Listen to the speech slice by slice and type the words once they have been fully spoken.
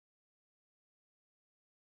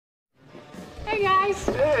guys.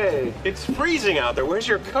 Hey, it's freezing out there. Where's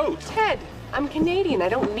your coat? Ted, I'm Canadian. I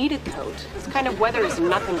don't need a coat. This kind of weather is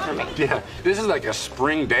nothing for me. Yeah, this is like a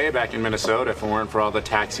spring day back in Minnesota if it weren't for all the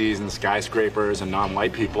taxis and skyscrapers and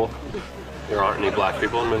non-white people. There aren't any black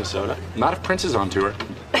people in Minnesota. Not if Prince is on tour.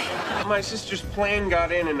 My sister's plane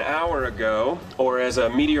got in an hour ago, or as a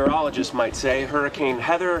meteorologist might say, Hurricane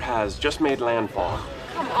Heather has just made landfall.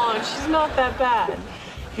 Come on, she's not that bad.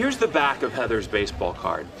 Here's the back of Heather's baseball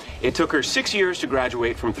card. It took her 6 years to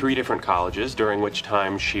graduate from 3 different colleges, during which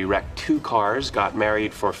time she wrecked 2 cars, got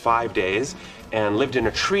married for 5 days, and lived in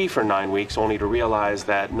a tree for 9 weeks, only to realize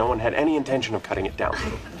that no one had any intention of cutting it down.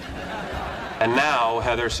 And now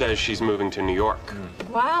Heather says she's moving to New York.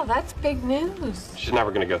 Wow, that's big news. She's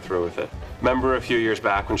never going to go through with it. Remember a few years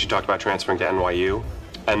back when she talked about transferring to NYU?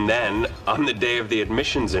 And then, on the day of the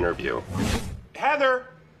admissions interview, Heather,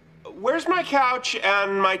 where's my couch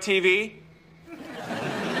and my TV?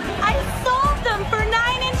 I sold them for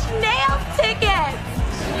 9-inch nail tickets!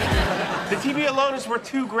 The TV alone is worth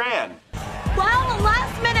 $2 grand. Wow, a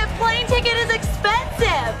last-minute plane ticket is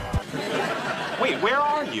expensive! Wait, where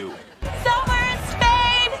are you? Somewhere in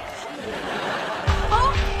Spain!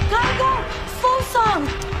 Oh, gotta go! Slow song!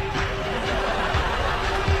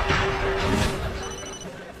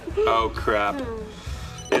 Oh, crap.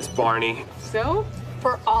 It's Barney. So,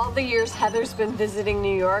 for all the years Heather's been visiting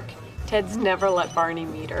New York, Ted's never let Barney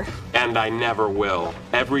meet her. And I never will.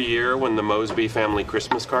 Every year when the Mosby family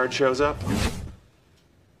Christmas card shows up.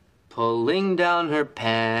 Pulling down her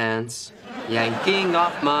pants, yanking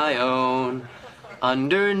off my own.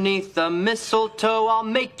 Underneath the mistletoe, I'll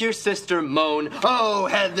make your sister moan. Oh,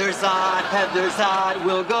 Heather's hot,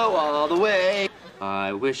 we'll go all the way.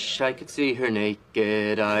 I wish I could see her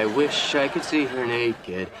naked, I wish I could see her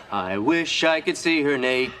naked, I wish I could see her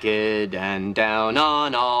naked and down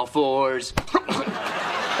on all fours.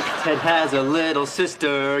 Ted has a little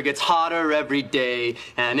sister, gets hotter every day,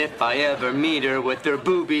 and if I ever meet her with her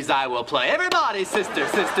boobies, I will play. Everybody, sister,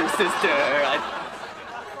 sister, sister.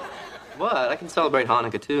 What? I can celebrate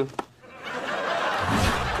Hanukkah, too.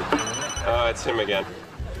 Oh, it's him again.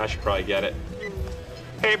 I should probably get it.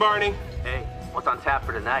 Hey, Barney. Hey, what's on tap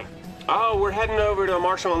for tonight? Oh, we're heading over to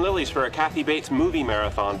Marshall and Lily's for a Kathy Bates movie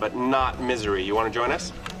marathon, but not Misery. You want to join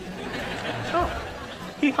us? Oh,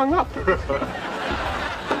 he hung up.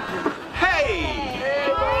 Hey!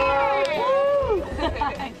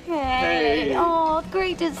 Hey. Oh,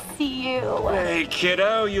 great to see you. Hey,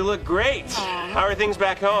 kiddo, you look great. How are things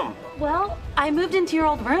back home? Well, I moved into your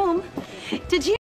old room. Did you